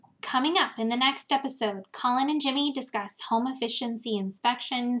Coming up in the next episode, Colin and Jimmy discuss home efficiency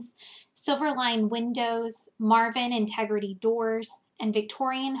inspections, Silverline windows, Marvin Integrity doors, and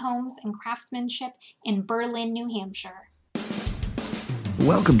Victorian homes and craftsmanship in Berlin, New Hampshire.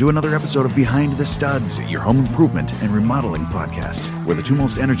 Welcome to another episode of Behind the Studs, your home improvement and remodeling podcast, where the two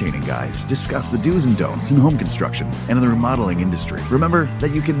most entertaining guys discuss the do's and don'ts in home construction and in the remodeling industry. Remember that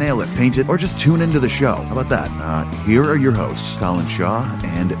you can nail it, paint it, or just tune into the show. How about that? Here are your hosts, Colin Shaw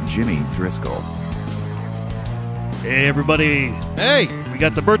and Jimmy Driscoll. Hey, everybody. Hey. We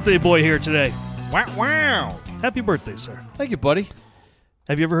got the birthday boy here today. Wow. Happy birthday, sir. Thank you, buddy.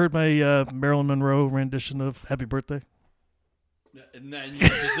 Have you ever heard my Marilyn Monroe rendition of Happy Birthday? And then you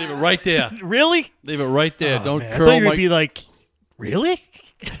just leave it right there. Really? Leave it right there. Oh, Don't man. curl I thought you my... would be like, really?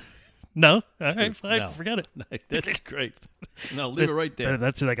 No? All right, fine. No. Forget it. That's great. No, leave it right there.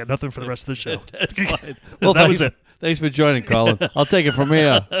 That's it. I got nothing for the rest of the show. That's fine. Well, that was it. Thanks for joining, Colin. I'll take it from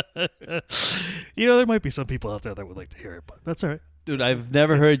here. You know, there might be some people out there that would like to hear it, but that's all right. Dude, I've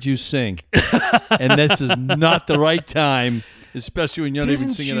never heard you sing. And this is not the right time, especially when you're not even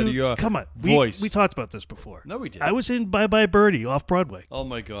singing out of your Come on. voice. We talked about this before. No, we did. I was in Bye Bye Birdie off Broadway. Oh,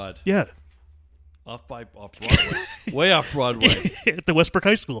 my God. Yeah. Off Broadway. Way off Broadway. At the Westbrook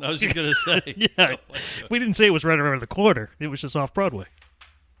High School. I was just going to say. Yeah. Oh, my God. We didn't say it was right around the corner. It was just off Broadway.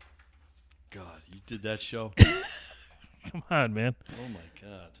 God, you did that show? Come on, man. Oh, my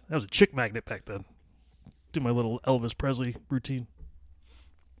God. That was a chick magnet back then. Do my little Elvis Presley routine.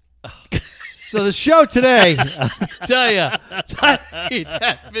 So the show today, I'll tell you, I need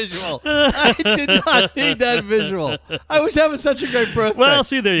that visual. I did not need that visual. I was having such a great birthday. Well,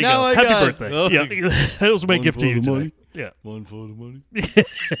 see, there you Now go. I Happy got birthday. it. Oh, Yeah, that was my One gift for to you the today. money. Yeah. One for the money.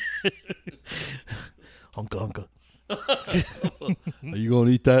 Hunka. Are you going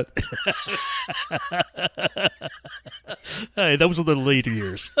to eat that? Hey, that was in the later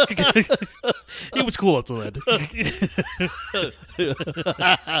years. It was cool up to then.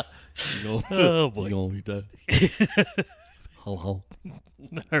 Oh, boy. You going to eat that? Ho, ho.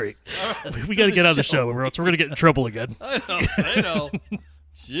 All right. We got to get on the show, or else we're going to get in trouble again. I know.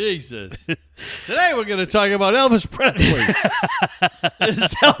 Jesus. Today we're going to talk about Elvis Presley.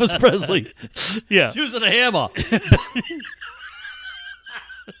 It's Elvis Presley. Yeah. Using a hammer.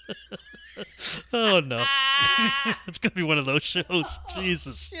 Oh, no. It's going to be one of those shows.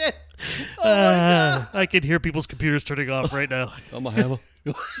 Jesus. Shit. Oh, my God. I can hear people's computers turning off right now. I'm a hammer.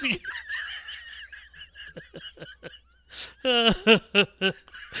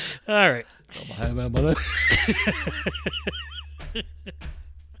 All right. I'm a hammer.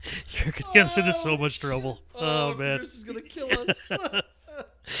 You're going to get us into so much trouble. Oh, man. Chris is going to kill us.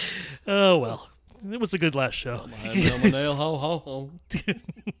 Oh, well. It was a good last show. I'm a nail. Ho, ho, ho.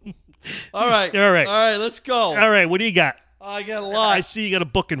 All right. All right. All right, let's go. All right. What do you got? I got a lot. I see you got a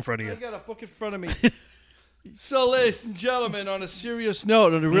book in front of I you. got a book in front of me. So, ladies and gentlemen, on a serious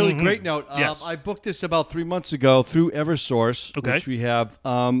note, on a really great note, Yes. I booked this about 3 months ago through Eversource, Okay. which we have,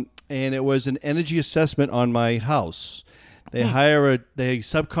 and it was an energy assessment on my house. They they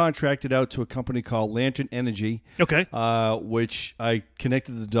subcontracted out to a company called Lantern Energy, Okay. which I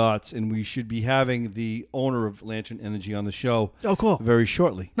connected the dots, and we should be having the owner of Lantern Energy on the show Oh, cool. very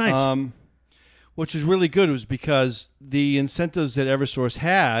shortly. Nice. Which is really good. It was because the incentives that Eversource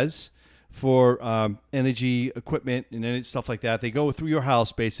has for energy equipment and any stuff like that, they go through your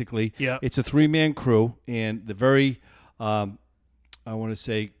house, basically. Yeah. It's a 3-man crew, and they're very, I want to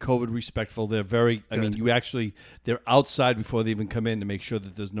say, COVID respectful. They're very, I mean, they're outside before they even come in to make sure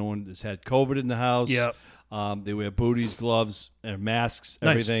that there's no one that's had COVID in the house. Yeah. They wear booties, gloves, and masks, Nice.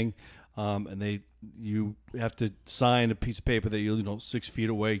 everything. And you have to sign a piece of paper that you're 6 feet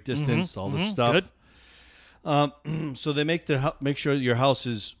away distance, all this stuff. Good. So they make sure your house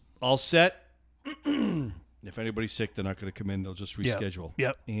is all set. If anybody's sick, they're not going to come in. They'll just reschedule.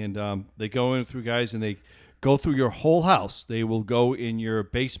 Yep. And they go in through guys, and they go through your whole house. They will go in your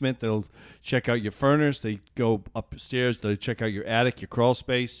basement. They'll check out your furnace. They go upstairs. They check out your attic, your crawl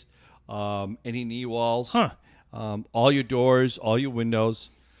space, any knee walls, all your doors, all your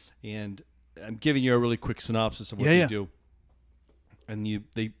windows. And I'm giving you a really quick synopsis of what they do. And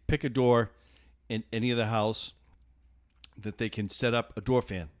they pick a door in any of the house that they can set up a door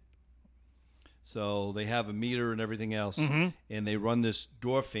fan. So they have a meter and everything else, and they run this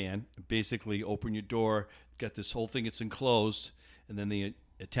door fan. Basically, open your door, got this whole thing. It's enclosed, and then they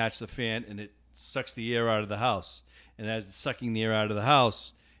attach the fan, and it sucks the air out of the house. And as it's sucking the air out of the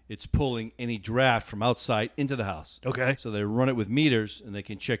house, it's pulling any draft from outside into the house. Okay. So they run it with meters, and they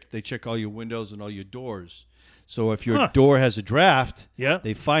check all your windows and all your doors. So if your door has a draft, Yeah.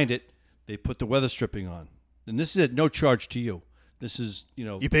 they find it, they put the weather stripping on. And this is at no charge to you. This is,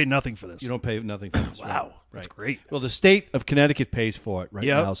 You paid nothing for this. you don't pay nothing for this. Wow, right? that's great. Well, the state of Connecticut pays for it right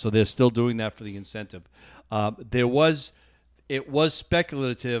Yep. now, so they're still doing that for the incentive. It was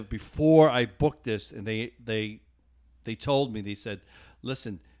speculative before I booked this, and they told me, they said,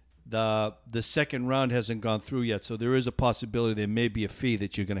 listen, the second round hasn't gone through yet, so there is a possibility there may be a fee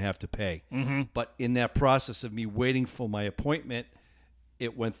that you're going to have to pay. Mm-hmm. But in that process of me waiting for my appointment,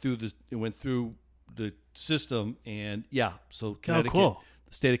 it went through the system, and so Connecticut, cool.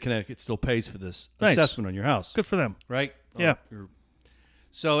 the state of Connecticut still pays for this Nice. assessment on your house. Good for them. Right? Yeah.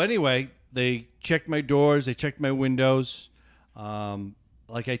 So anyway, they checked my doors, they checked my windows.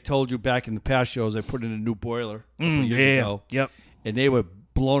 Like I told you back in the past shows, I put in a new boiler a couple years ago. Yep. And they were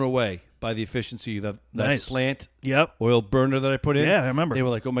blown away by the efficiency of that Nice. slant Yep. oil burner that I put in. Yeah, I remember. They were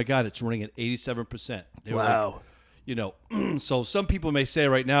like, oh my God, it's running at 87%. They were Wow. like, so some people may say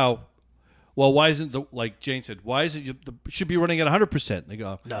right now, well, why isn't like Jane said, why isn't should be running at 100%? They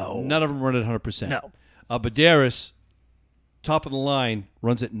go, No. none of them run at 100%. No. Badaris, top of the line,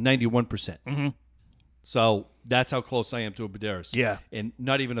 runs at 91%. Mm-hmm. So that's how close I am to a Badaris. Yeah. And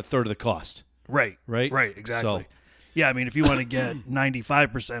not even a third of the cost. Right. Right? Right, exactly. So- Yeah, I mean, if you want to get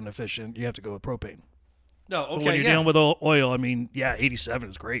 95% efficient, you have to go with propane. No, But okay, when you're dealing with oil, I mean, 87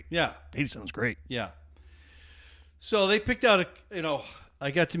 is great. Yeah. 87 is great. Yeah. So they picked out I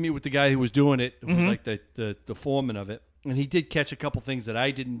got to meet with the guy who was doing it, who was like the foreman of it, and he did catch a couple things that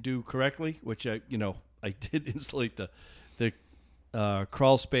I didn't do correctly, which I did insulate the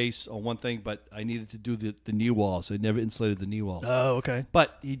crawl space on one thing, but I needed to do the knee walls. I never insulated the knee walls. Oh, okay.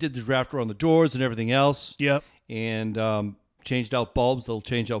 But he did the drafter on the doors and everything else. Yep. And changed out bulbs. They'll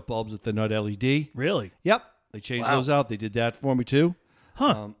change out bulbs if they're not LED. Really? Yep. They changed Wow. those out. They did that for me too.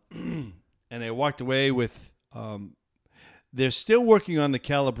 Huh. And I walked away with they're still working on the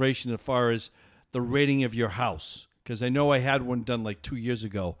calibration as far as the rating of your house, because I know I had one done like 2 years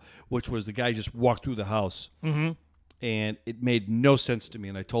ago, which was the guy just walked through the house, and it made no sense to me,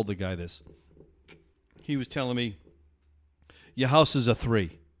 and I told the guy this. He was telling me, your house is a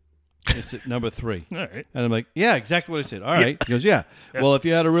 3. It's at number 3. All right. And I'm like, yeah, exactly what I said. All right. He goes, yeah. Well, if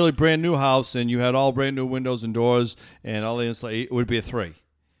you had a really brand new house and you had all brand new windows and doors and all the insulation, it would be a 3.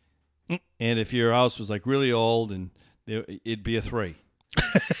 And if your house was like really old, and it'd be a 3.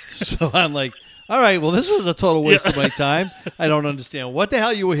 So I'm like, all right, well, this was a total waste of my time. I don't understand what the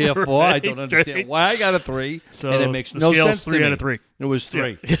hell you were here for. I don't understand right. why I got a 3. So and it makes the no scale's sense 3 to me. out of 3. It was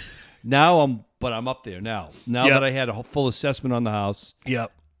 3. Now I'm up there now. Now Yep. that I had a full assessment on the house,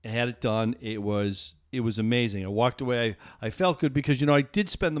 Yep. I had it done. It was amazing. I walked away. I felt good because I did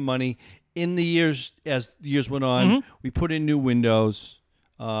spend the money in the years as the years went on. We put in new windows,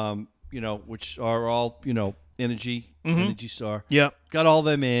 which are all Energy Star. Yep. Got all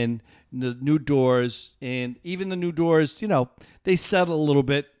them in. The new doors, and even the new doors, they settled a little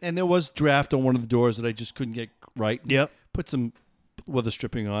bit. And there was draft on one of the doors that I just couldn't get right. Yep. Put some weather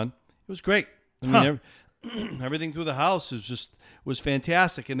stripping on. It was great. I mean, everything through the house was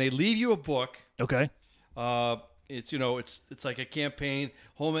fantastic. And they leave you a book. Okay. It's it's like a campaign,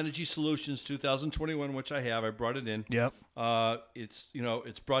 Home Energy Solutions 2021, which I have. I brought it in. Yep.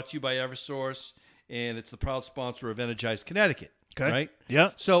 It's brought to you by Eversource, and it's the proud sponsor of Energize Connecticut. Okay. Right.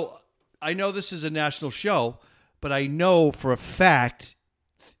 Yeah. So I know this is a national show, but I know for a fact,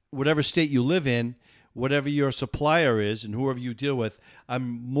 whatever state you live in, whatever your supplier is, and whoever you deal with, I'm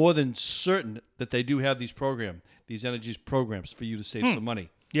more than certain that they do have these energy programs for you to save some money.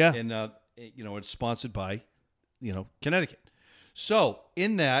 Yeah. And it's sponsored by, Connecticut. So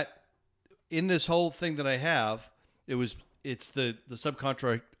in this whole thing that I have, it's the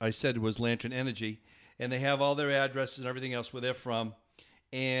subcontract I said was Lantern Energy, and they have all their addresses and everything else where they're from,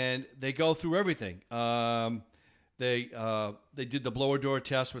 and they go through everything. They did the blower door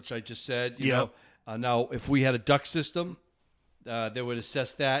test, which I just said. You know, now if we had a duct system, they would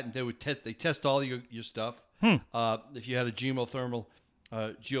assess that, and they test all your stuff. If you had a geothermal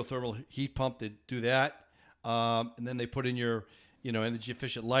heat pump, they do that, and then they put in your energy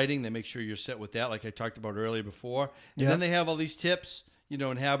efficient lighting. They make sure you're set with that, like I talked about earlier before. And then they have all these tips,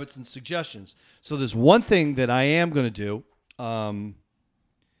 and habits and suggestions. So there's one thing that I am going to do.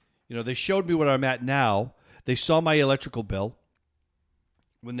 They showed me what I'm at now. They saw my electrical bill.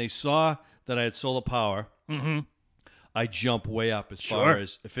 When they saw that I had solar power, I jump way up as far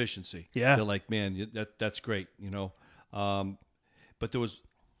as efficiency. Yeah. They're like, man, that's great, But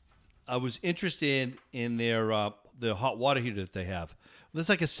I was interested in their the hot water heater that they have. There's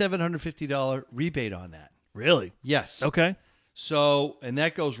like a $750 rebate on that. Really? Yes. Okay. So, and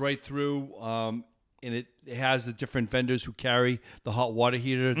that goes right through, and it has the different vendors who carry the hot water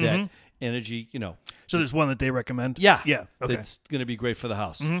heater that energy, So there's one that they recommend? Yeah. Yeah. Okay. That's going to be great for the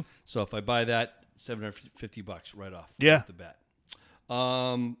house. Mm-hmm. So if I buy that, $750 right off. Yeah. Off the bat.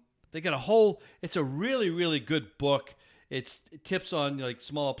 They got it's a really, really good book. It's tips on like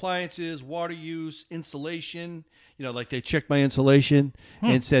small appliances, water use, insulation. Like they checked my insulation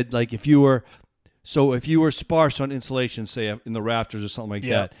and said like if you were sparse on insulation, say in the rafters or something like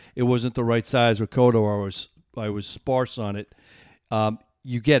that, it wasn't the right size or coat, or I was sparse on it.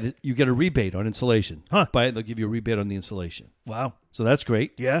 You get a rebate on insulation. Huh. Buy it, they'll give you a rebate on the insulation. Wow. So that's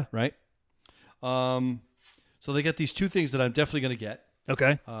great. Yeah. Right. So they got these two things that I'm definitely going to get.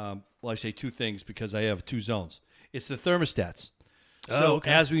 Okay. Well, I say two things because I have two zones. It's the thermostats. Oh, So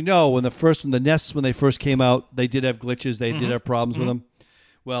okay. as we know, when the Nests, when they first came out, they did have glitches. They did have problems with them.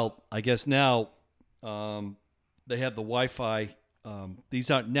 Well, I guess now they have the Wi-Fi.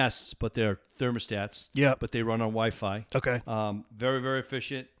 These aren't Nests, but they're thermostats. Yeah. But they run on Wi-Fi. Okay. Very, very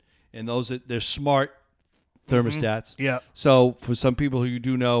efficient. And they're smart thermostats. Yeah. So for some people who you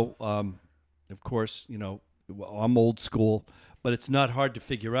do know, of course, I'm old school, but it's not hard to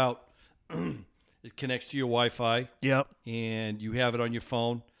figure out. It connects to your Wi-Fi. Yep. And you have it on your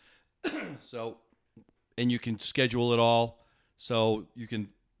phone. And you can schedule it all. So you can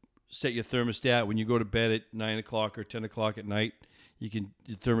set your thermostat when you go to bed at 9 o'clock or 10 o'clock at night. Your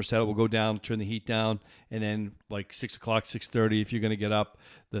thermostat will go down, turn the heat down, and then like 6 o'clock, 6:30, if you're going to get up,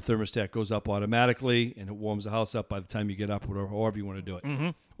 the thermostat goes up automatically, and it warms the house up by the time you get up, or however you want to do it. Mm-hmm.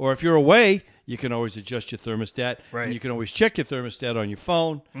 Or if you're away, you can always adjust your thermostat. Right. And you can always check your thermostat on your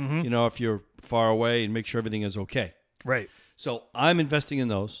phone, if you're far away, and make sure everything is okay. Right. So I'm investing in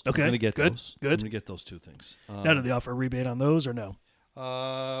those. Okay, I'm going to get good, those. good. I'm going to get those two things. Now, do they offer a rebate on those or no?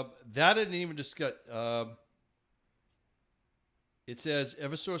 That I didn't even discuss. It says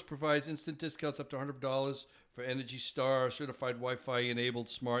Eversource provides instant discounts up to $100 for Energy Star certified Wi-Fi enabled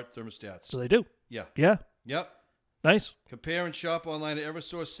smart thermostats. So they do. Yeah. Yeah. Yep. Nice. Compare and shop online at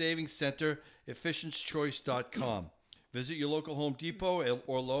Eversource Savings Center, efficiencechoice.com. Visit your local Home Depot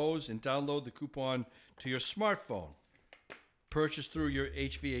or Lowe's and download the coupon to your smartphone. Purchase through your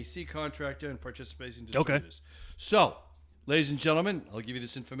HVAC contractor and participating distributors. So, ladies and gentlemen, I'll give you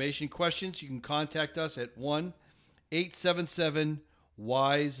this information. Questions, you can contact us at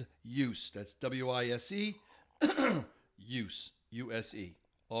 1-877-WISE-USE. That's W-I-S-E, USE, U-S-E.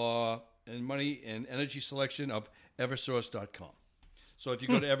 And money and energy selection of eversource.com. So if you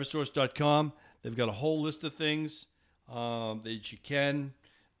go to eversource.com, they've got a whole list of things that you can,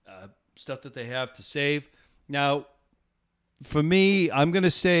 stuff that they have to save. Now, for me, I'm going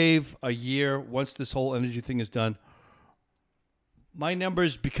to save a year once this whole energy thing is done. My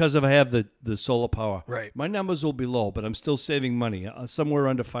numbers, because I have the solar power, Right. my numbers will be low, but I'm still saving money, somewhere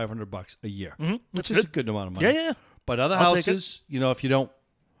under $500 a year, which is a good amount of money. Yeah, yeah. But other I'll take houses, if you don't,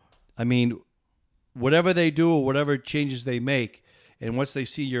 whatever they do or whatever changes they make, and once they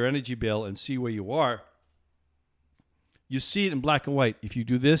see your energy bill and see where you are, you see it in black and white. If you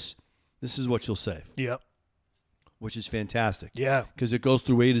do this, this is what you'll save, Yep. which is fantastic. Yeah. Because it goes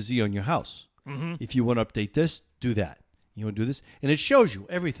through A to Z on your house. Mm-hmm. If you want to update this, do that. You want to do this? And it shows you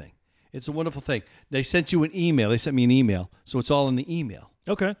everything. It's a wonderful thing. They sent you an email. They sent me an email, so it's all in the email.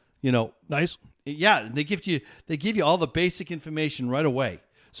 Okay. Nice. Yeah, they give you all the basic information right away.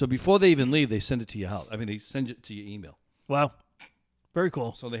 So before they even leave, they send it to your house. They send it to your email. Wow. Very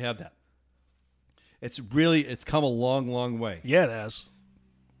cool. So they have that. It's come a long, long way. Yeah, it has.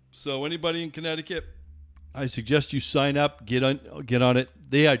 So anybody in Connecticut, I suggest you sign up, get on it.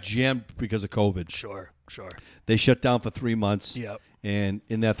 They are jammed because of COVID. Sure. They shut down for 3 months. Yep. And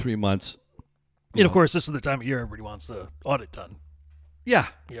in that 3 months, And of course, this is the time of year everybody wants the audit done. yeah,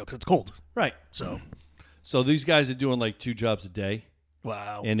 Because it's cold. right. So, So these guys are doing like 2 jobs a day,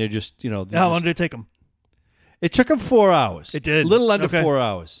 wow. and they're just How long did it take them? It took them 4 hours. It did? A little under Okay. 4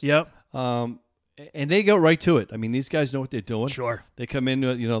 hours. Yep. And they go right to it. These guys know what they're doing. Sure. They come in,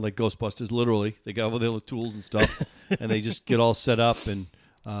 like Ghostbusters, literally. They got all their tools and stuff, and they just get all set up, and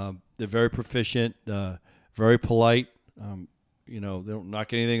they're very proficient, very polite. They don't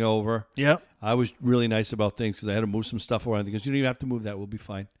knock anything over. Yep. I was really nice about things because I had to move some stuff around. Because you don't even have to move that. We'll be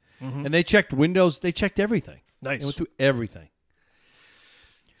fine. Mm-hmm. And they checked windows. They checked everything. Nice. They went through everything.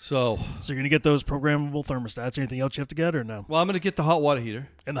 So you're going to get those programmable thermostats. Anything else you have to get or no? well, I'm going to get the hot water heater.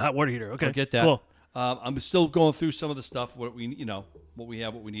 And the hot water heater. Okay. I'll get that. Cool. I'm still going through some of the stuff. What we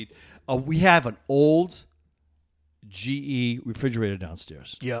have, what we need. We have an old GE refrigerator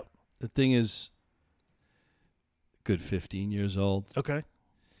downstairs. Yep. The thing is good 15 years old. Okay.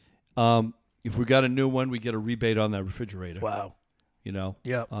 If we got a new one, we get a rebate on that refrigerator. Wow.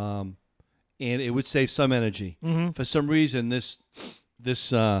 Yep. And it would save some energy. Mm-hmm. For some reason, this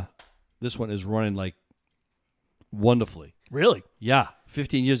This one is running like wonderfully. Really? Yeah,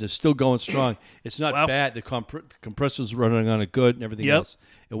 15 years. It's still going strong. It's not Wow. bad. The compressor's running on it good and everything Yep. else.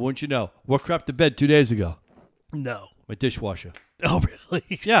 And wouldn't you know, what crapped the bed 2 days ago? No. My dishwasher. Oh,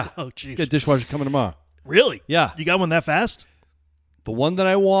 really? Yeah. Oh, jeez. Got a dishwasher coming tomorrow. Really? Yeah. You got one that fast? The one that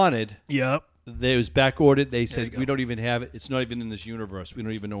I wanted, Yep. it was back ordered. They you said, go. we don't even have it. It's not even in this universe. We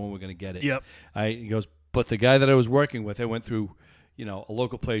don't even know when we're going to get it. Yep. He goes, but the guy that I was working with, I went through, a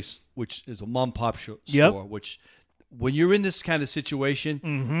local place, which is a mom pop Yep. store, which when you're in this kind of situation,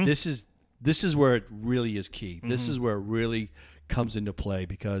 Mm-hmm. this is where it really is key. This is where it really comes into play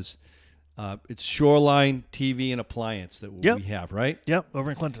because it's Shoreline TV and appliance that Yep. we have, right? Yep.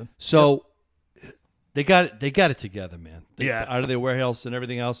 Over in Clinton. So they got it together, man. Yeah. Out of their warehouse and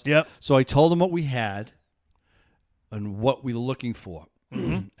everything else. Yep. So I told them what we had and what we were looking for.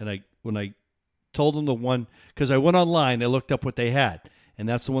 Mm-hmm. And when I told them the one, because I went online, I looked up what they had, and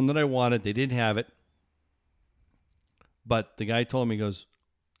that's the one that I wanted. They didn't have it. But the guy told me, he goes,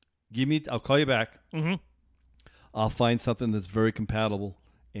 I'll call you back. Mm-hmm. I'll find something that's very compatible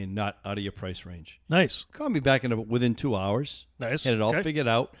and not out of your price range. Nice. Call me back within 2 hours. Nice. Had it all Okay. figured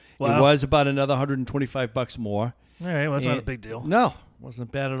out. Wow. It was about another $125 more. All right. Well, that's not a And- big deal. No,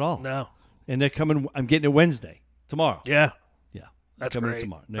 wasn't bad at all. No. And they're coming. I'm getting it Wednesday, tomorrow. Yeah. Yeah, That's coming in great.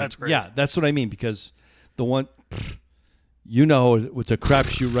 tomorrow. That's great. Yeah, that's what I mean because the one, it's a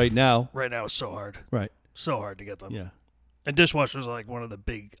crapshoot right now. Right now it's so hard. Right. So hard to get them. Yeah. And dishwashers are like one of the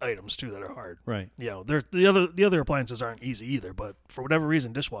big items too that are hard. Right. They're the other appliances aren't easy either, but for whatever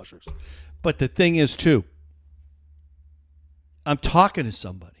reason, dishwashers. But the thing is, too, I'm talking to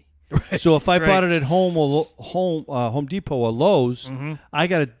somebody. Right. So if I Right. bought it at Home Depot or Lowe's, Mm-hmm. I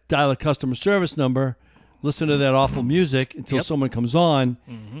got to dial a customer service number, listen to that awful music until Yep. someone comes on,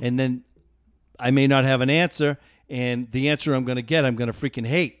 Mm-hmm. and then I may not have an answer, and the answer I'm going to get, I'm going to freaking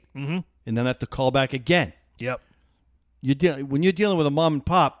hate, Mm-hmm. and then I have to call back again. Yep. When you're dealing with a mom and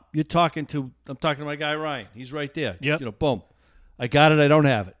pop, I'm talking to my guy Ryan. He's right there. Yep. Boom. I got it. I don't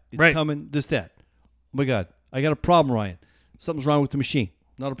have it. It's Right. coming. This, that. Oh my God. I got a problem, Ryan. Something's wrong with the machine.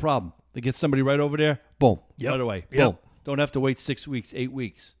 Not a problem. They get somebody right over there. Boom. Yep. Right away. Yep. Boom. Don't have to wait 6 weeks, 8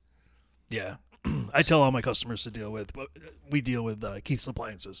 weeks. Yeah. I tell all my customers to deal with, but we deal with Keith's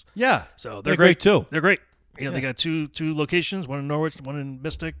Appliances. Yeah. So they're great too. They're great. Yeah, they Yeah. got two locations, one in Norwich, one in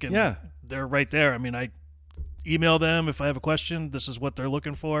Mystic, and Yeah. they're right there. I mean, I email them if I have a question. This is what they're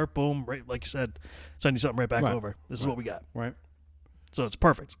looking for. Boom, right, like you said, send you something right back Right. over. This is what we got. Right. So it's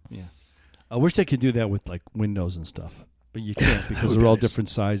perfect. Yeah. I wish they could do that with like windows and stuff, but you can't because they're all nice. different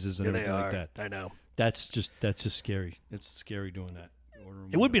sizes and Yeah, they everything are. like that. I know. That's just scary. It's scary doing that.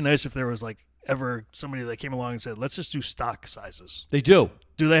 Ordering It would be windows. nice if there was like ever somebody that came along and said, "Let's just do stock sizes." They do.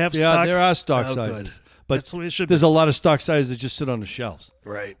 Do they have Yeah, stock? there are stock Oh, good. sizes, but That's the way it should there's be. a lot of stock sizes that just sit on the shelves.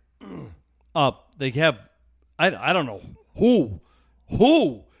 Right. They have, I don't know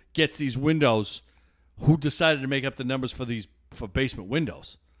who gets these windows, who decided to make up the numbers for basement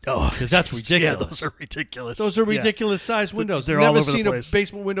windows. Oh, 'Cause that's Yeah, ridiculous. those are ridiculous. Those are Yeah. ridiculous sized windows. they're Never all over the seen a place.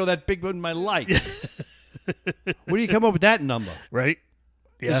 basement window that big in my life. Where do you come up with that number? Right.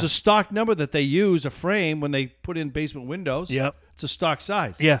 Yeah. There's a stock number that they use, a frame, when they put in basement windows. Yep. It's a stock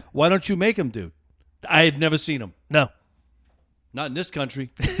size. Yeah. Why don't you make them, dude? I had never seen them. No. Not in this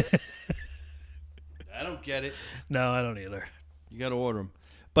country. I don't get it. No, I don't either. You got to order them.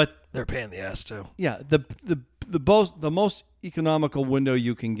 But They're a pain in the ass too. yeah, the most economical window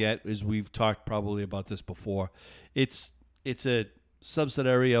you can get is, we've talked probably about this before. It's a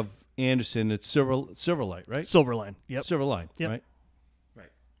subsidiary of Anderson. It's Silverlight, right? Silverline. Yep. Silverline, Yep. right? Right.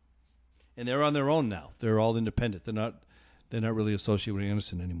 And they're on their own now. They're all independent. They're not really associated with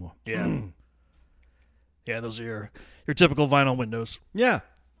Anderson anymore. Yeah. Yeah, those are your typical vinyl windows. Yeah.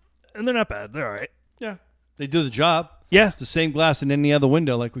 And they're not bad. They're all right. Yeah. They do the job. Yeah. It's the same glass in any other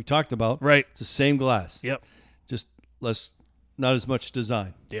window like we talked about. Right. It's the same glass. Yep. Just not as much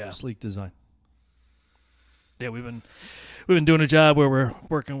design. Yeah. Sleek design. Yeah, we've been doing a job where we're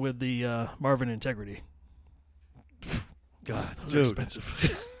working with the Marvin Integrity. God, those are Dude.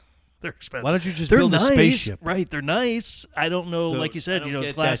 expensive. They're expensive. Why don't you just They're build nice. a spaceship? Right, they're nice. I don't know, Dude, like you I said, don't it's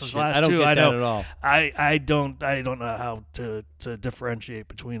get glass that is shit. glass I don't too. get I that know. at all. I don't know how to differentiate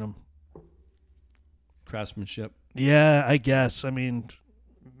between them. Craftsmanship. Yeah, I guess. I mean,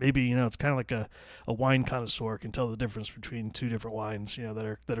 maybe it's kind of like a wine connoisseur can tell the difference between two different wines,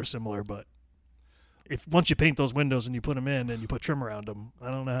 that are similar. But if once you paint those windows and you put them in and you put trim around them,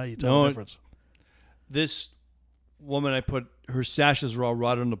 I don't know how you tell No, the difference. This woman, her sashes were all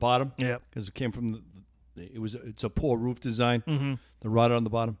rotted on the bottom Yeah. because it came from it's a poor roof design. Mm-hmm. The rotted on the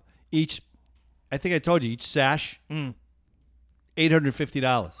bottom. I think I told you, each sash, Mm.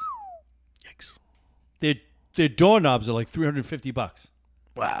 $850. Yikes! Their doorknobs are like $350.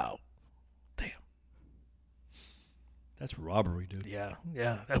 Wow. Damn. That's robbery, dude. Yeah.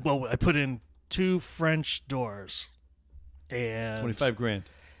 Well, I put in 2 French doors, and $25,000.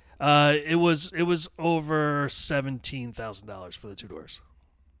 It was over $17,000 for the 2 doors.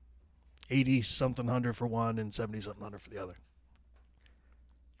 80 something hundred for one and 70 something hundred for the other.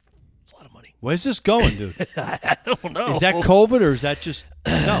 It's a lot of money. Where's this going, dude? I don't know. Is that COVID or is that just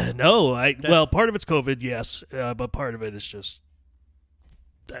no? No, well, part of it's COVID, yes, but part of it is just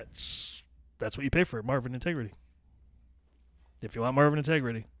that's what you pay for, Marvin Integrity. If you want Marvin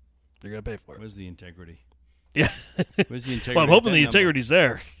Integrity, you're gonna pay for it. Where's the integrity? Yeah. Where's the integrity? Well, I'm hoping the That number. integrity's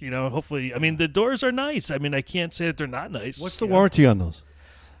there. Hopefully. I mean, the doors are nice. I mean, I can't say that they're not nice. What's the warranty on those?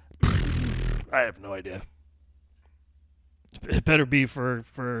 I have no idea. It better be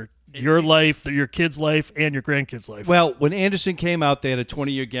for your life, your kid's life, and your grandkid's life. Well, when Anderson came out, they had a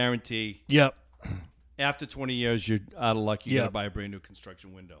 20-year guarantee. Yep. After 20 years, you're out of luck. You got Yep. to buy a brand new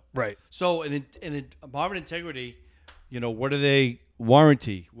construction window. Right. So, in Marvin Integrity, what do they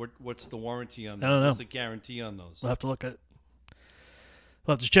warranty? What's the warranty on those? I don't know. What's the guarantee on those? We'll have to look at.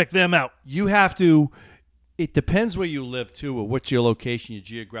 We'll have to check them out. You have to. It depends where you live too, or what's your location, your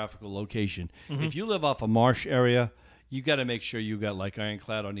geographical location. Mm-hmm. If you live off a marsh area, you got to make sure you got like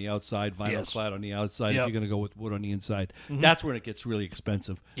ironclad on the outside, vinyl Yes. clad on the outside. Yep. If you're going to go with wood on the inside, that's when it gets really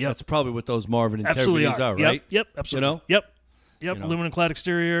expensive. Yep. That's probably what those Marvin Absolutely Integrities are, Yep, right? Yep. Absolutely. You know? Yep. Aluminum clad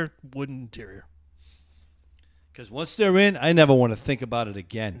exterior, wooden interior. Because once they're in, I never want to think about it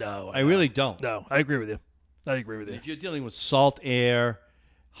again. No, I really don't. No, I agree with you. If you're dealing with salt air,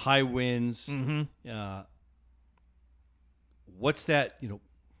 high winds, Mm-hmm. What's that?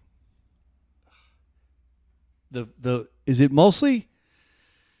 The is it mostly?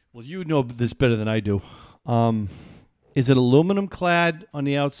 Well, you know this better than I do. Is it aluminum clad on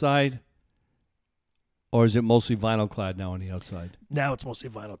the outside, or is it mostly vinyl clad now on the outside? Now it's mostly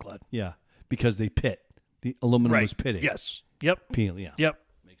vinyl clad. Yeah, because they pit. The aluminum Right. was pitting. Yes. Yep. Peel, yeah. Yep.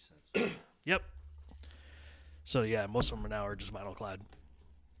 Makes sense. Yep. So yeah, most of them now are just vinyl clad.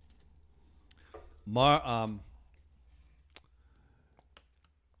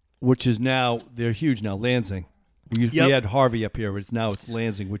 Which is now they're huge now. Lansing. We Yep. had Harvey up here, but it's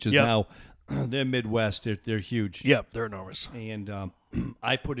Lansing, which is Yep. now they're Midwest. They're huge. Yep, they're enormous. And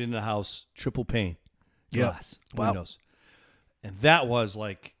I put in the house triple pane Yep. glass Wow. windows, and that was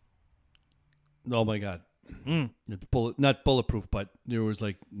like, oh my god, not bulletproof, but there was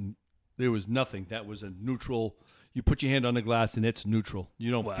nothing. That was a neutral. You put your hand on the glass and it's neutral. You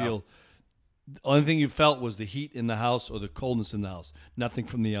don't Wow. feel. The only thing you felt was the heat in the house or the coldness in the house. Nothing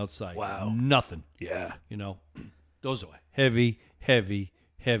from the outside. Wow. Nothing. Yeah. Those are heavy, heavy,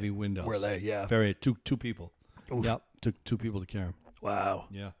 heavy windows. Were they? Yeah. Very two people. Oof. Yep. Took 2 people to carry them. Wow.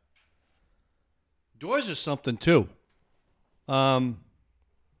 Yeah. Doors are something too. The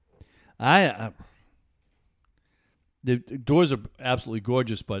doors are absolutely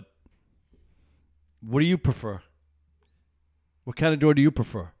gorgeous, but what do you prefer? What kind of door do you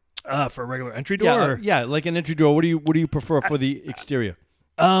prefer? For a regular entry door? Yeah, like an entry door. What do you prefer for the exterior?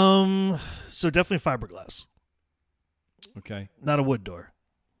 So definitely fiberglass. Okay. Not a wood door.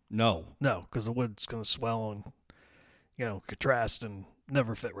 No. No, because the wood's going to swell and, contrast and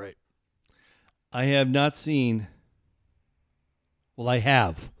never fit right. I have not seen. Well, I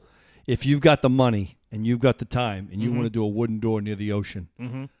have. If you've got the money and you've got the time and you want to do a wooden door near the ocean,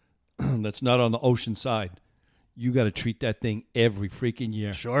 that's not on the ocean side, you got to treat that thing every freaking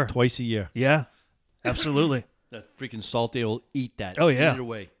year. Sure. Twice a year. Yeah, absolutely. That freaking salt air will eat that. Oh, yeah. Eat it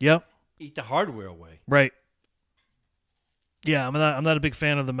away. Yep. Eat the hardware away. Right. Yeah, I'm not a big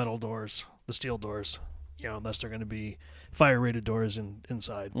fan of the metal doors, the steel doors, unless they're going to be fire-rated doors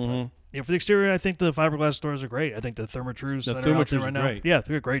inside. Mhm. But, for the exterior, I think the fiberglass doors are great. I think the Therma-Trues The that are out there Therma-Trues right are now. great. Yeah,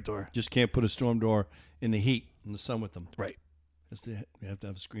 they're a great door. Just can't put a storm door in the heat in the sun with them. Right. You have to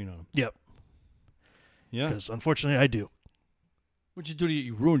have a screen on them. Yep. Yeah. Because unfortunately, I do. What'd you do to you?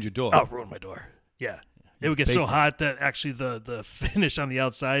 You ruined your door. Oh, ruin my door. Yeah. It would get so baked it. hot that actually the finish on the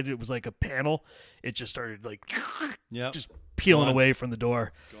outside, it was like a panel. It just started Yeah. just peeling Gone. away from the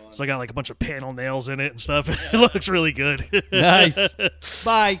door. So I got like a bunch of panel nails in it and stuff. It looks really good. Nice.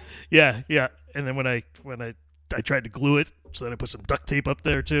 Bye. Yeah, yeah. And then when I tried to glue it, so then I put some duct tape up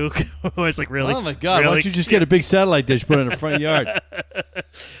there too. I was like, really? Oh my God! Why Really? don't you just get a big satellite dish, put it in the front yard?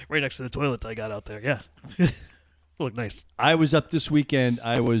 Right next to the toilet I got out there. Yeah. Look nice. I was up this weekend.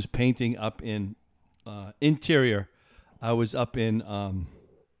 I was painting up in interior. I was up in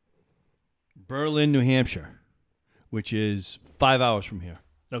Berlin, New Hampshire, which is 5 hours from here.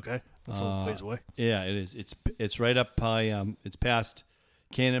 Okay. That's a ways away. Yeah, it is. It's right up by. It's past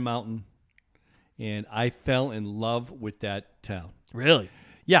Cannon Mountain, and I fell in love with that town. Really?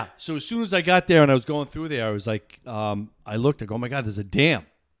 Yeah. So as soon as I got there and I was going through there, I was like, I looked, I go, oh my God, there's a dam.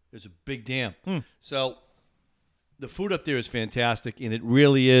 There's a big dam. So the food up there is fantastic, and it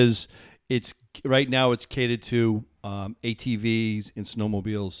really is. It's right now it's catered to ATVs and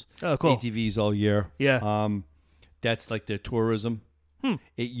snowmobiles. Oh, cool. ATVs all year. Yeah. That's like their tourism.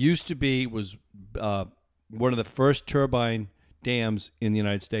 It used to be one of the first turbine dams in the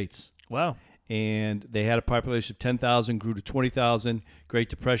United States. Wow. And they had a population of 10,000, grew to 20,000. Great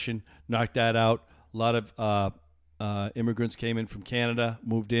Depression knocked that out. A lot of immigrants came in from Canada,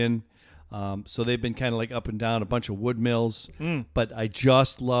 moved in. So they've been kind of like up and down, a bunch of wood mills. But I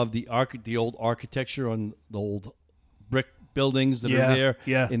just love the old architecture on the old brick buildings that are there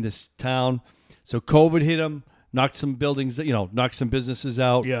in this town. So COVID hit them, knocked some buildings, knocked some businesses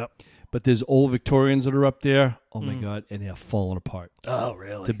out. Yeah. But there's old Victorians that are up there. Oh, my God. And they're falling apart. Oh,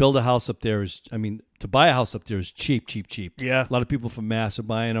 really? To build a house up there to buy a house up there is cheap. Yeah. A lot of people from Mass are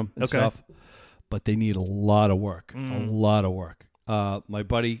buying them and Okay. stuff. But they need a lot of work. A lot of work. My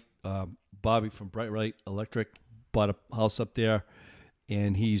buddy, Bobby from Bright Light Electric, bought a house up there,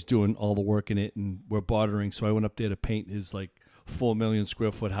 and he's doing all the work in it, and we're bartering. So I went up there to paint his 4 million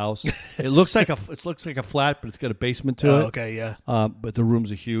square foot house. It looks like a flat, but it's got a basement to it. Okay, yeah. But the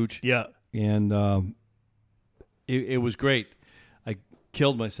rooms are huge. Yeah. And it was great. I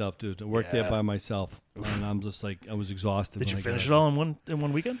killed myself, dude. I worked there by myself, and I'm just I was exhausted. Did you when I finish got it out. all in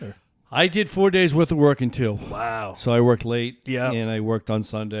one weekend? Or? I did 4 days worth of work in 2. Wow. So I worked late, Yeah. and I worked on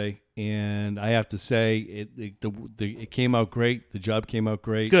Sunday, and I have to say it came out great. The job came out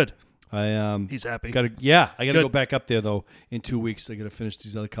great. Good. I He's happy. I got to Good. go back up there though in 2 weeks. I got to finish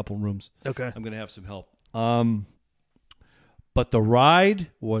these other couple rooms. Okay. I'm gonna have some help. But the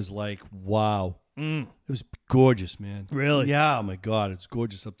ride was wow. It was gorgeous, man. Really? Yeah. Oh my God, it's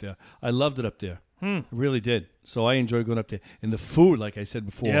gorgeous up there. I loved it up there. I really did. So I enjoyed going up there. And the food, like I said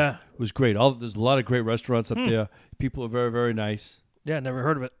before, was great. There's a lot of great restaurants up there. People are very, very nice. Yeah, never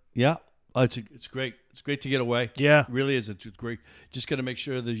heard of it. Yeah. It's great. It's great to get away. Yeah. It really is. It's great. Just got to make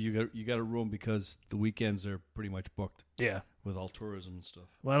sure that you got a room because the weekends are pretty much booked Yeah. with all tourism and stuff.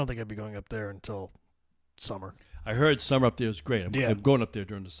 Well, I don't think I'd be going up there until summer. I heard summer up there is great. Yeah. I'm going up there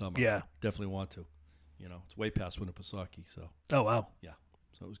during the summer. Yeah. Definitely want to. It's way past Winnipesaukee, so Oh, wow. yeah.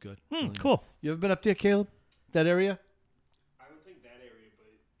 So it was good. Really good. Cool. You ever been up there, Caleb? That area? I don't think that area, but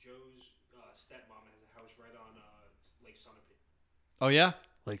Joe's stepmom has a house right on Lake Sunapee. Oh yeah.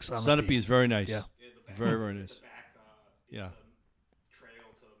 Like Sunapee is very nice. Yeah. Yeah, the back, Very, very nice. The back, Yeah. the trail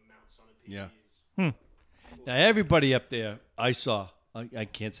to Mount Sunapee. Yeah. Now everybody up there, I saw. I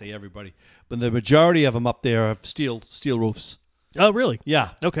can't say everybody, but the majority of them up there have steel roofs. Oh, really?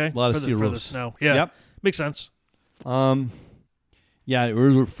 Yeah. Okay. A lot of steel for the roofs. snow. Yeah. Yep. Makes sense. Yeah, it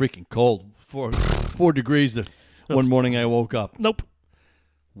was freaking cold. 4 degrees. One morning I woke up. Nope.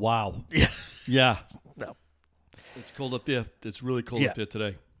 Wow. Yeah. Yeah. No. It's cold up there. It's really cold up there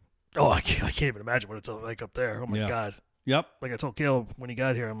today. Oh, I can't even imagine what it's like up there. Oh, my Yeah. God. Yep. Like I told Caleb when he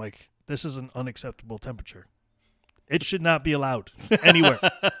got here, I'm like, this is an unacceptable temperature. It should not be allowed anywhere.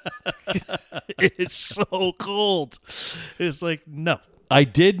 It's so cold. It's like, no. I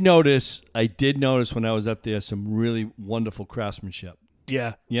did notice when I was up there some really wonderful craftsmanship.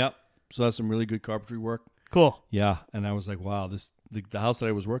 Yeah. Yep. So that's some really good carpentry work. Cool. Yeah. And I was like, wow, the house that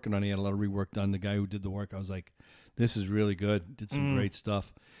I was working on, he had a lot of rework done. The guy who did the work, I was like, this is really good. Did some great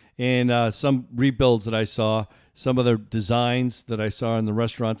stuff. And some rebuilds that I saw, some of the designs that I saw in the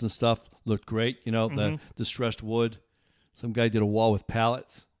restaurants and stuff looked great. The distressed wood. Some guy did a wall with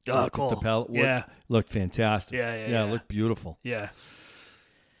pallets. Oh, cool. The pallet wood. Yeah. Looked fantastic. Yeah. It looked beautiful. Yeah.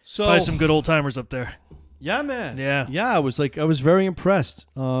 So Probably some good old timers up there. yeah, man. Yeah. I was very impressed.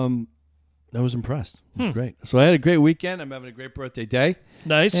 I was impressed. It was great. So I had a great weekend. I'm having a great birthday day.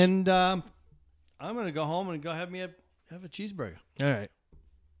 Nice. And I'm going to go home and go have a cheeseburger. All right.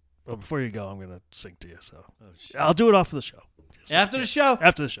 Well, before you go, I'm going to sing to you. So shit. I'll do it off of the show. After the show?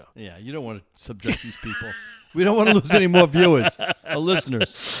 After the show. Yeah, you don't want to subject these people. We don't want to lose any more viewers or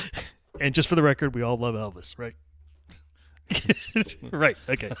listeners. And just for the record, we all love Elvis, right? Right.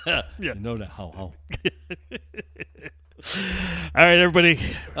 Okay. Yeah. You know that. How? All right, everybody.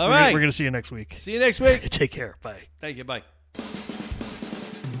 All right. We're going to see you next week. See you next week. Take care. Bye. Thank you. Bye.